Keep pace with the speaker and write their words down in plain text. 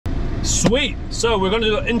Sweet. So we're going to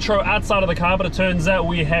do the intro outside of the car, but it turns out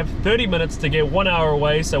we have 30 minutes to get 1 hour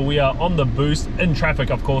away, so we are on the boost, in traffic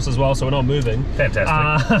of course as well, so we're not moving.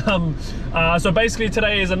 Fantastic. So basically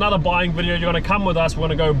today is another buying video. You're going to come with us, we're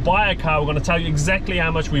going to go buy a car, we're going to tell you exactly how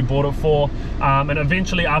much we bought it for, and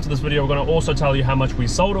eventually after this video we're going to also tell you how much we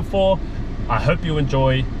sold it for. I hope you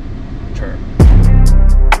enjoy. Sure.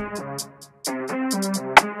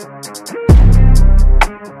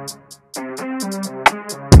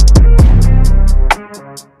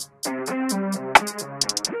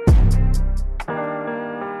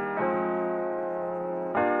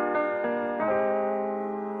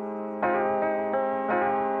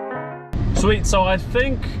 Sweet, so I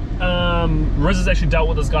think Riz has actually dealt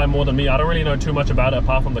with this guy more than me. I don't really know too much about it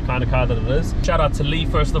apart from the kind of car that it is. Shout out to Lee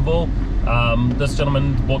first of all. This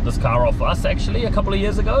gentleman bought this car off us actually a couple of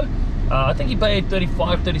years ago. I think he paid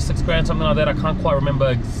 35, 36 grand, something like that. I can't quite remember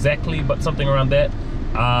exactly, but something around that.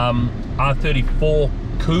 R34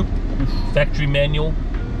 coupe, factory manual,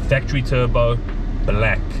 factory turbo,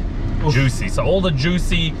 black, juicy. So all the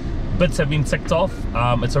juicy bits have been ticked off.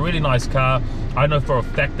 It's a really nice car. I know for a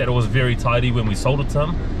fact that it was very tidy when we sold it to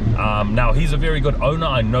him. Now he's a very good owner,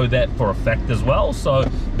 I know that for a fact as well, so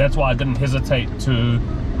that's why I didn't hesitate to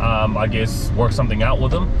I guess work something out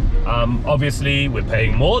with him. Obviously we're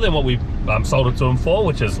paying more than what we sold it to him for,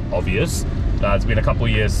 which is obvious. It's been a couple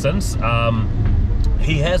of years since.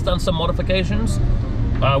 He has done some modifications,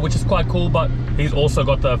 which is quite cool, but he's also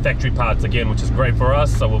got the factory parts again, which is great for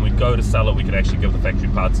us, so when we go to sell it we can actually give the factory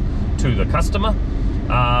parts to the customer.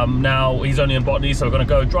 Now he's only in Botany, so we're going to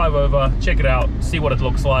go drive over, check it out, see what it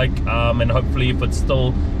looks like, and hopefully if it's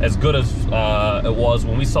still as good as it was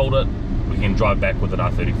when we sold it, we can drive back with an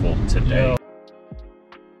R34 today.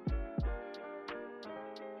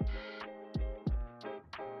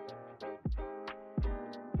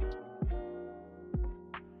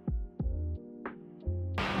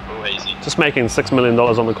 Just making $6 million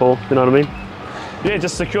on the call, you know what I mean? Yeah,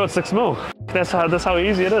 just secured 6 mil. That's how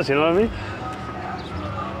easy it is, you know what I mean?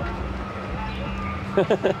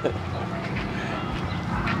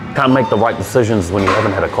 Can't make the right decisions when you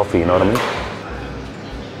haven't had a coffee, you know what I mean?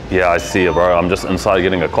 Yeah, I see you, bro. I'm just inside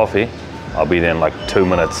getting a coffee. I'll be there in like 2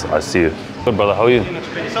 minutes. I see you. Good, brother. How are you?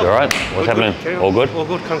 You all right? What's happening? All good? All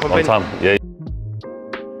good. Can't complain. On time. Yeah.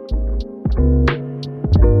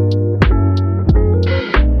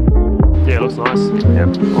 Yeah, it looks nice.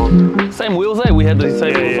 Yeah. Same wheels, eh? We had the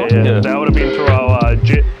same wheels on? Yeah. That would have been through our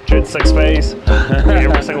Jet 6 phase.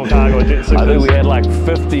 Every single car got Jet 6. I think we had like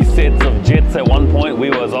 50 sets of Jets at one point. We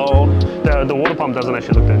was on. The water pump doesn't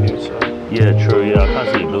actually look that new, so. Yeah, true. Yeah, I can't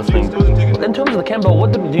see it listening. In terms of the cam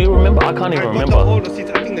belt, do you remember? I can't even remember. All the seats.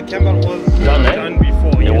 I think the cam belt was done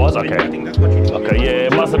before. It was? Okay. I think that's what you told me. Okay, yeah,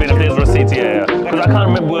 it must have been if there's receipts, yeah. Because I can't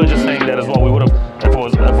remember, we were just saying that as well. We would have, if it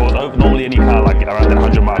was open, normally any car like around that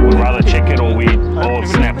 100 mark, we'd rather check it or we all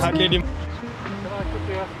snap.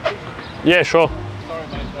 Yeah, sure. Sorry,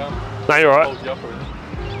 mate. No, you're alright.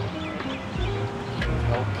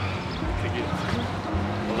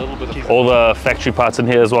 All the factory parts in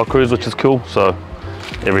here as well, Cruz, which is cool. So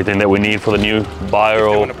everything that we need for the new buyer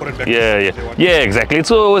or yeah, exactly.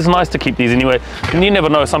 It's always nice to keep these anyway. And you never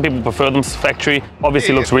know, some people prefer them factory.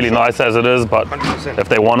 Obviously looks really nice as it is, but 100%. If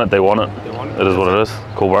they want it, they want it. It is what it is.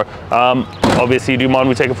 Cool, bro. Obviously, do you mind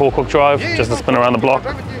we take a full quick drive just to spin around the block?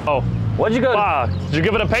 Oh, what'd you go to? Did you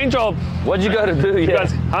give it a paint job? What'd you go to do? Yeah.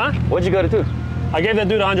 Huh? What'd you go to do? I gave that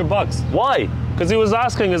dude $100. Why? Because he was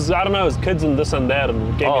asking his, I don't know, his kids and this and that,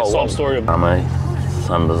 and gave me a sob story of. My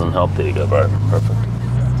sun doesn't help. There you go, bro. Perfect.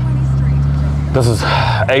 This is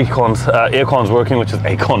aircon's working, which is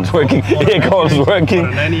aircon's working. Aircon's working.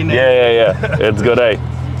 Yeah. It's good, eh?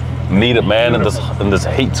 Need it, man. And this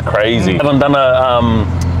heat's crazy. I haven't done a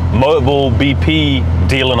mobile BP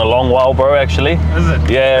deal in a long while, bro. Actually. Is it?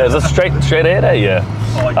 Yeah. Is it straight ahead? Eh? Yeah.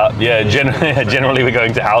 Yeah, generally we're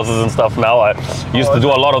going to houses and stuff now. I used to do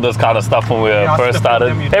a lot of this kind of stuff when we first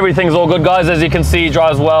started. Everything's all good, guys. As you can see,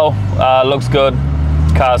 drives well, looks good.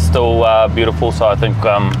 Car's still beautiful, so I think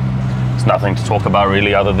it's nothing to talk about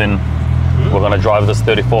really other than we're going to drive this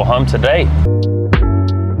 34 home today.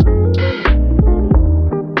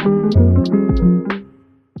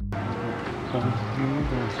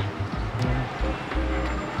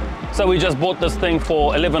 So we just bought this thing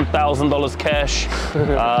for $11,000 cash.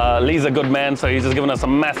 Lee's a good man, so he's just given us a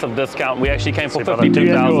massive discount. We actually came for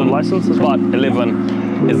 $52,000, but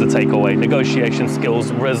 11 is the takeaway. Negotiation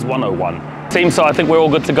skills, Riz 101. Team, so I think we're all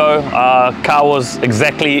good to go. Car was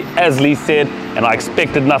exactly as Lee said, and I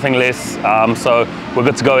expected nothing less. So we're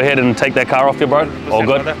good to go ahead and take that car off you, bro. All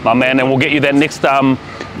good, my man, and we'll get you that next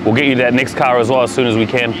We'll get you that next car as well as soon as we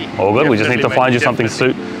can. All good, we just need to find you something to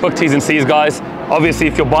suit. Quick T's and C's, guys. Obviously,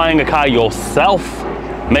 if you're buying a car yourself,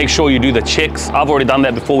 make sure you do the checks. I've already done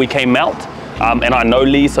that before we came out, and I know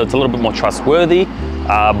Lee, so it's a little bit more trustworthy.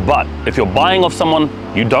 But if you're buying off someone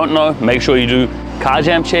you don't know, make sure you do car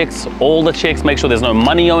jam checks, all the checks, make sure there's no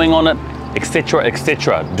money owing on it, etc.,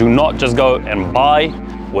 etc. Do not just go and buy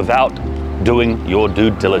without doing your due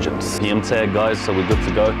diligence. PM tag, guys, so we're good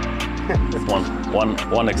to go.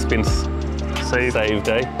 one expense saved,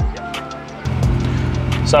 eh?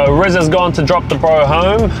 So Riz has gone to drop the bro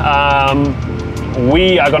home.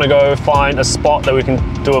 We are gonna go find a spot that we can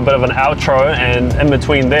do a bit of an outro, and in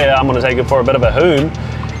between there, I'm gonna take it for a bit of a hoon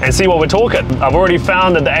and see what we're talking. I've already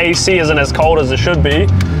found that the AC isn't as cold as it should be.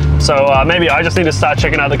 So maybe I just need to start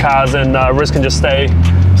checking out the cars, and Riz can just stay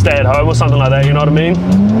at home or something like that, you know what I mean?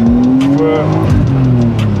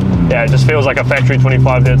 Yeah, it just feels like a factory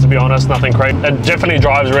 25 there, to be honest, nothing crazy. It definitely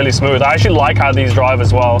drives really smooth. I actually like how these drive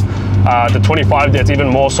as well. The 25 there, it's even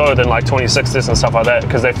more so than like 26s and stuff like that,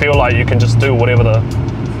 because they feel like you can just do whatever the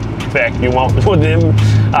feck you want with them,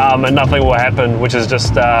 and nothing will happen, which is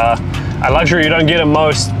just a luxury you don't get in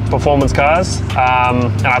most performance cars.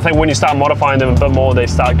 And I think when you start modifying them a bit more, they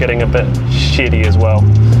start getting a bit shitty as well.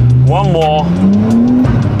 One more.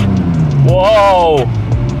 Whoa!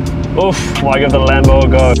 Oof, might give the Lambo a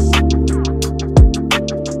go.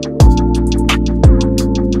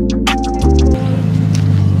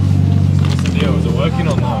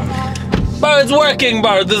 Bro, it's working,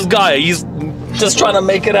 bro. This guy, he's just trying to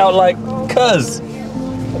make it out like cuz.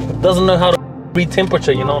 Doesn't know how to read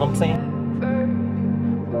temperature, you know what I'm saying?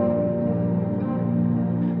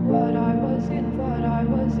 What I was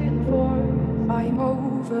in for. I'm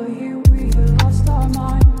over you, we lost our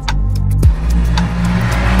minds.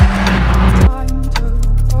 Time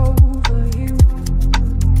took over you.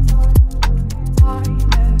 I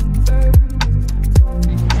never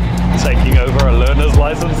knew. Taking over a learner's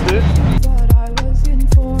license, dude. What I was in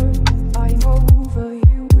for. I'm over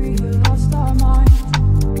you, we lost our minds.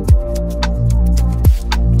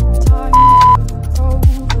 Time took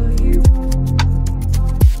over you.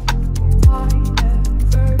 I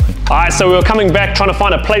never. Alright, so we were coming back trying to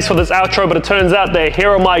find a place for this outro, but it turns out that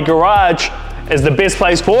here in my garage is the best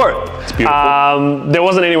place for it. It's beautiful. There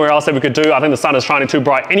wasn't anywhere else that we could do. I think the sun is shining too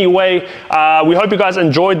bright anyway. We hope you guys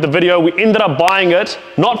enjoyed the video. We ended up buying it,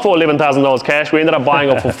 not for $11,000 cash. We ended up buying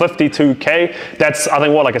it for 52K. That's, I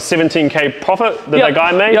think, what, like a 17K profit that that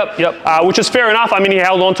guy made? Yep. Which is fair enough. I mean, he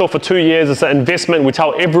held on to it for 2 years. It's an investment. We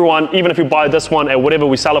tell everyone, even if you buy this one at whatever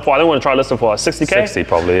we sell it for, I think we're gonna try to list it for 60K? 60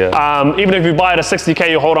 probably, yeah. Even if you buy it at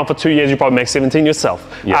 60K, you hold on for 2 years, you probably make 17 yourself.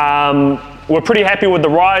 Yeah. We're pretty happy with the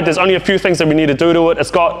ride. There's only a few things that we need to do to it.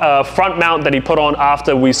 It's got a front mount that he put on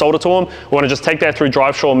after we sold it to him. We want to just take that through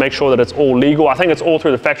DriveShaw and make sure that it's all legal. I think it's all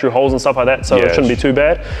through the factory holes and stuff like that, so it shouldn't be too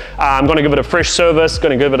bad. I'm going to give it a fresh service,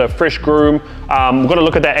 going to give it a fresh groom. We're going to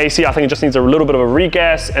look at that AC. I think it just needs a little bit of a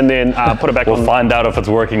regas, and then put it back on. We'll find out if it's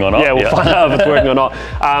working or not. Yeah, we'll find out if it's working or not.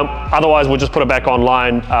 Otherwise, we'll just put it back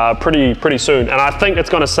online pretty soon. And I think it's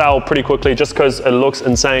going to sell pretty quickly just because it looks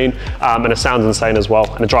insane and it sounds insane as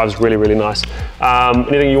well. And it drives really, really nice.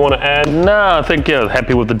 Anything you want to add? No, I think, yeah,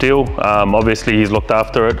 happy with the deal. Obviously, he's looked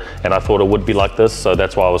after it, and I thought it would be like this, so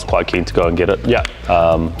that's why I was quite keen to go and get it. Yeah.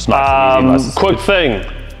 It's nice and easy. Nice quick thing.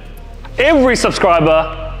 Every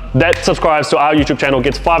subscriber that subscribes to our YouTube channel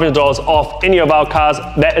gets $500 off any of our cars.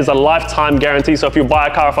 That is a lifetime guarantee. So if you buy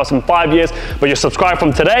a car from us in 5 years, but you subscribe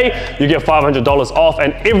from today, you get $500 off.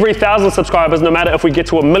 And every 1,000 subscribers, no matter if we get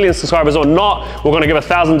to 1 million subscribers or not, we're gonna give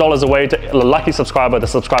 $1,000 away to a lucky subscriber that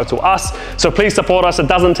subscribes to us. So please support us. It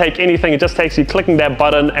doesn't take anything. It just takes you clicking that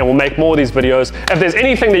button, and we'll make more of these videos. If there's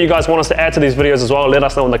anything that you guys want us to add to these videos as well, let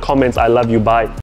us know in the comments. I love you. Bye.